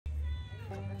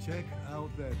Check out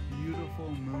that beautiful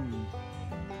moon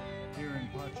here in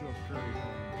Prachuap, Khiri.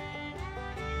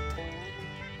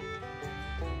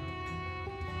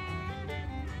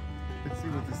 Let's see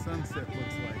what the sunset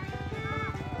looks like.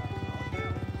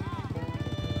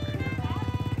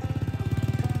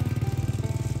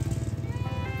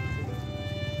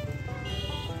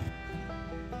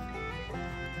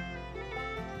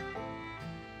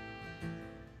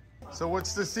 So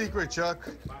what's the secret, Chuck,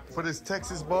 for this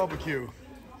Texas barbecue?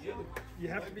 You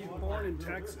have to be born in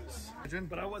Texas,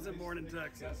 but I wasn't born in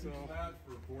Texas, so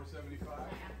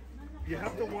you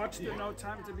have to watch the No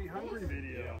Time to Be Hungry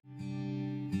video.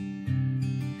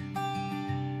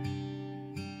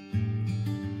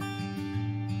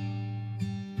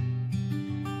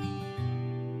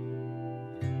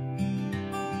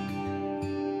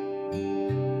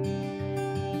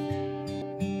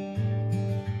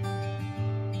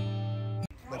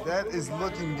 But that is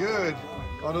looking good.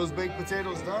 Are those baked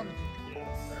potatoes done?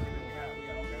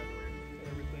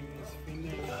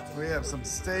 We have some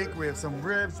steak, we have some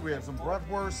ribs, we have some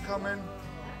bratwurst coming.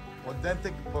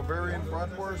 Authentic Bavarian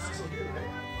bratwurst.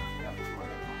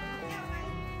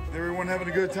 Everyone having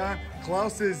a good time?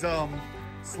 Klaus is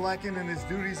slacking in his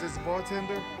duties as a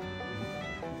bartender.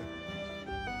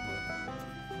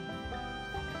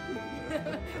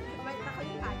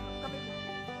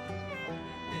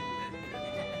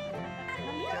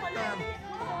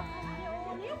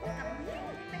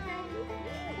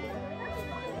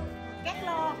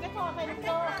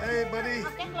 Hey, buddy.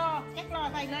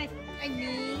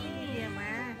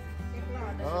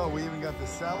 Oh, we even got the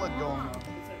salad going on.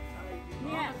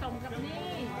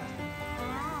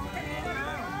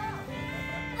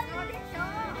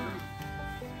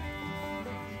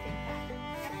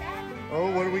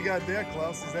 Oh, what do we got there,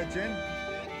 Klaus? Is that gin?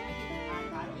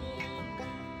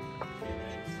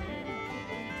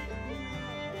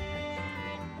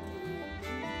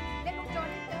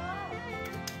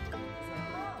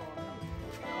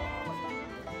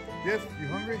 Yes, you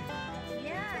hungry?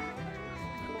 Yeah.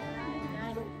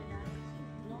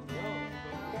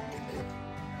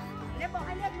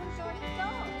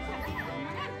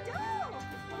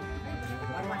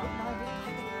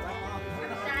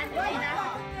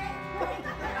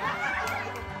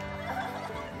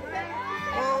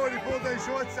 Oh, he pulled that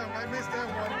shorts out. I missed that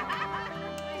one.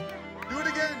 Do it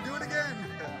again. Do it again.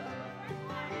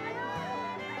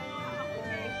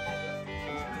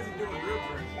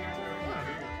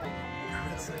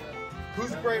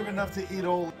 Who's brave enough to eat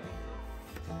all?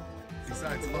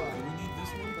 Besides love. We need this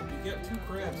one. You got 2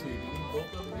 crabs here. You need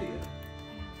both of them here.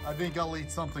 I think I'll eat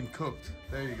something cooked.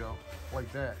 There you go. Like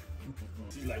that.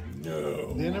 She's like,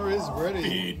 no. Dinner is ready.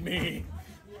 Feed me.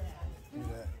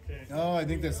 Oh, I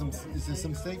think there's some. Is there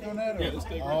some steak on that? Or? Yeah, the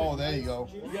steak. Oh, there you go.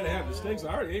 You gotta have the steaks.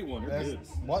 I already ate one. They're good.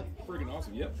 What? Freaking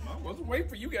awesome. Yep. I wasn't waiting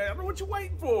for you guys. I don't know what you're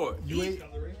waiting for. You ate.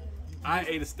 I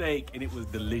ate a steak and it was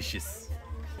delicious.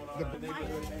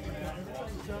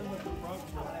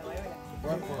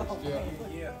 Bratwurst,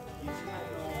 yeah.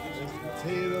 There's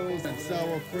potatoes and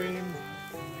sour cream.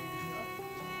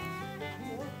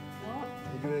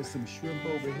 Look at there's some shrimp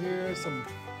over here, some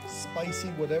spicy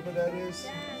whatever that is.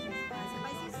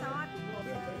 Spicy sauce.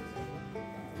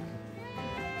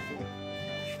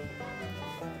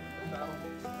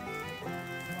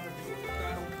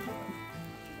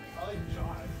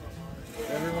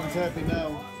 Everyone's happy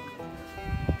now.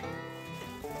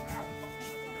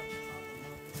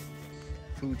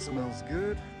 Food smells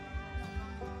good.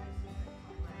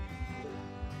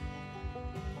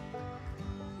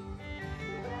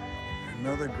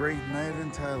 Another great night in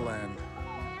Thailand.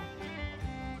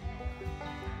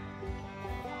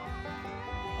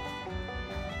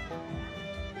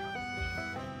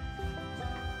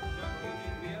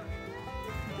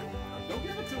 Don't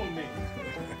give it to him, man.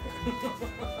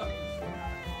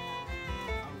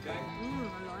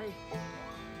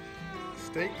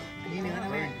 Steak?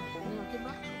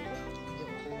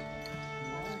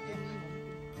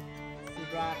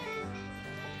 Right.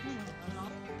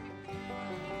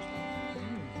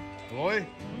 Boy.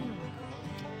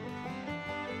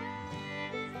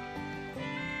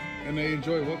 And they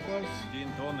enjoy what, Klaus? Gin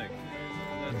tonic.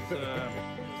 That's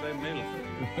same milk.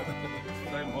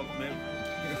 Same hot milk.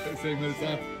 Same as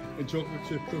that. And chocolate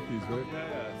chip cookies, right?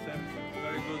 Yeah, same.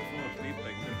 Very good for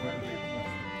sleeping.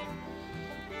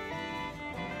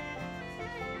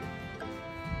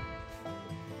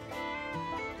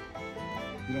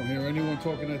 You don't hear anyone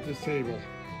talking at this table.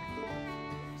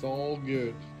 It's all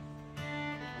good.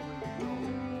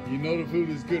 You know the food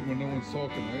is good when no one's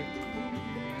talking, right?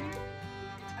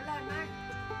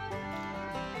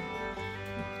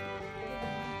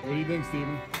 What do you think,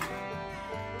 Steven?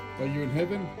 Are you in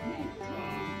heaven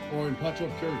or in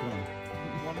Prachuap Cherrycon?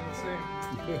 One and the same.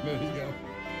 There you go.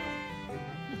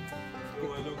 So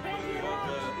look, we got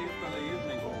the Italy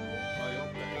evening home by your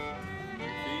place.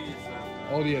 Cheese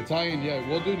and Oh, the Italian, yeah.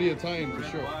 We'll do the Italian for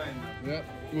sure. wine. Yeah,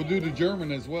 we'll do the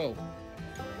German as well.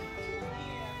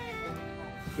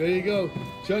 There you go.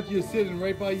 Chuck, you're sitting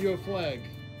right by your flag.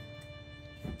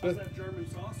 How's that German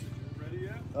sausage? Ready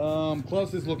yet?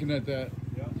 Klaus is looking at that.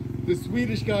 Yeah. The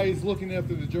Swedish guy is looking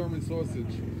after the German sausage.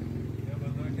 Yeah,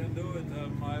 but I can do it.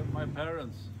 My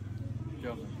parents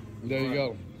job. There you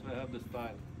go. So I have the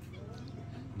style.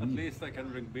 At least I can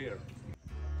drink beer.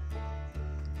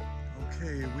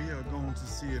 Okay, we are going to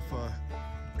see if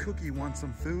Cookie wants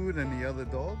some food and the other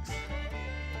dogs.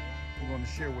 We're going to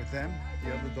share with them.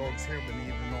 The other dogs here have been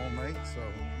eating all night, so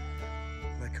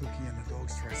let Cookie and the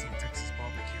dogs try some Texas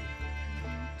barbecue.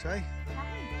 Chai?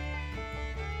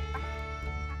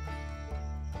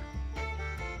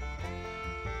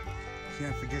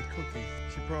 Can't forget Cookie.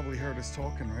 She probably heard us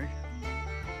talking, right?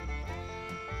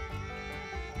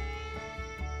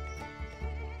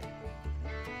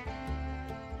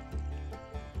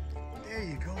 There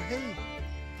you go. Hey.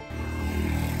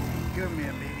 Come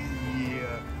here, baby.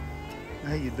 Yeah.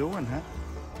 How you doing, huh?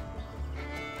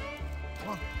 Come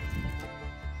on.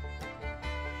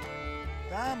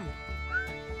 Dom.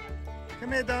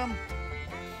 Come here, Dom.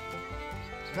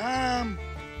 Dom.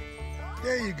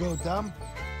 There you go, Dom.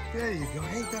 There you go.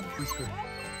 Hey, Dom. Whisper.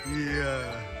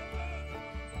 Yeah.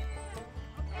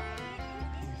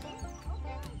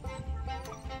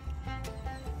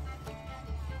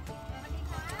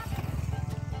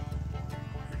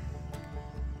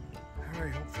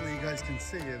 Alright, hopefully you guys can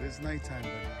see it. It's nighttime,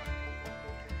 but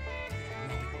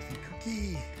now we go feed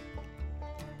Cookie.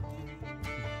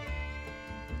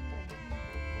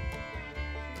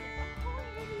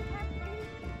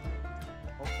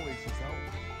 Hopefully she's out.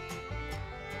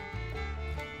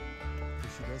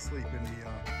 She does sleep in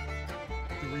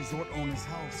the resort owner's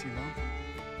house, you know.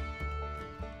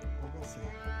 We'll go see.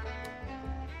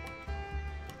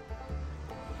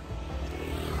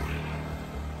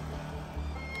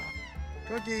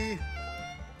 Cookie.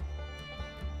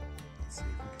 Let's see if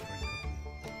we can find Cookie.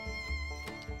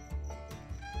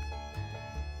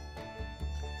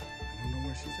 I don't know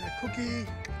where she's at. Cookie.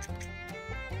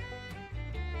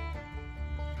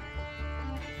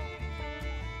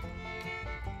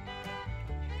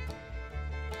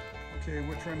 Okay,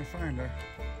 we're trying to find her.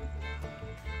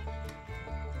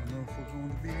 Don't know if we're going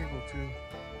to be able to.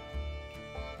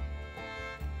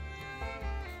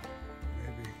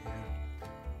 Maybe, yeah.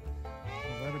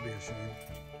 Well, that'll be a shame.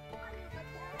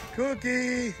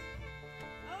 Cookie!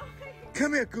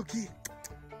 Come here, Cookie.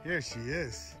 Here she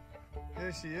is.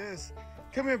 Here she is.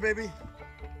 Come here, baby.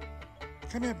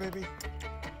 Come here, baby.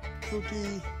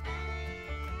 Cookie.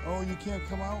 Oh, you can't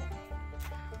come out?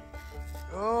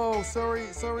 Oh, sorry.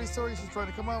 She's trying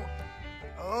to come out.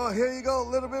 Oh, here you go. A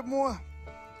little bit more.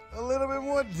 A little bit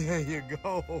more. There you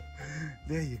go.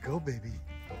 There you go, baby.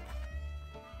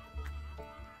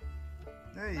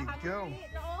 There you go.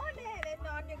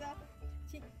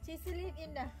 She sleep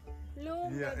in the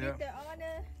room Yeah, with yeah. the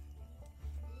owner.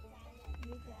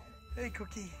 Hey,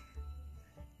 Cookie.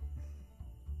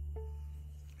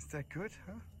 Is that good,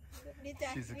 huh?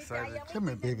 She's excited. Come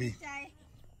here, baby.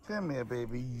 Come here,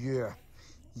 baby. Yeah.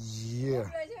 Yeah.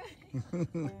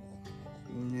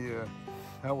 Yeah.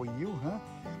 How are you, huh?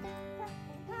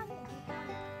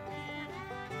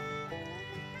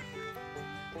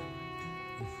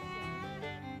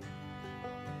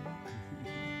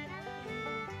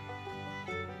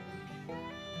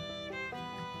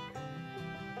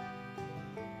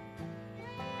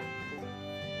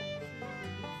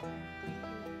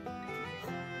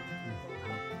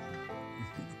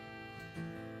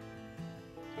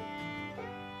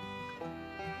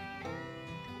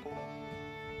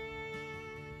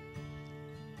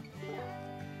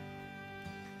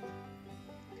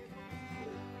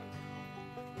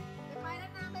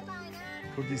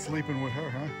 Cookie's sleeping with her,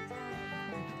 huh?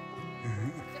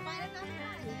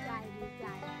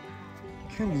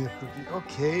 Come here, Cookie.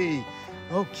 Okay.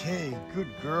 Okay. Good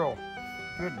girl.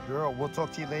 Good girl. We'll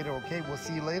talk to you later, okay? We'll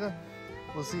see you later.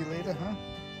 We'll see you later, huh?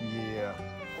 Yeah.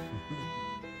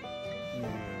 Yeah.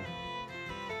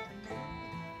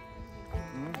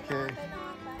 Okay.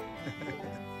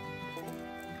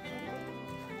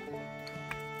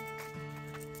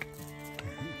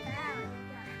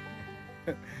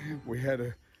 We had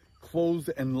to close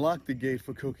and lock the gate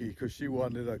for Cookie because she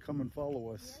wanted to come and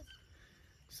follow us.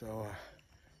 So,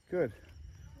 good.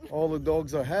 All the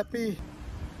dogs are happy.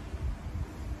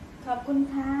 ขอบคุณ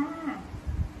ค่ะ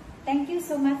Thank you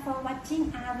so much for watching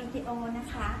our video นะ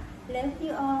คะ Love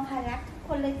you all ค่ะรักทุกค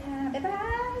นเลยค่ะบ๊ายบา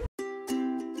ย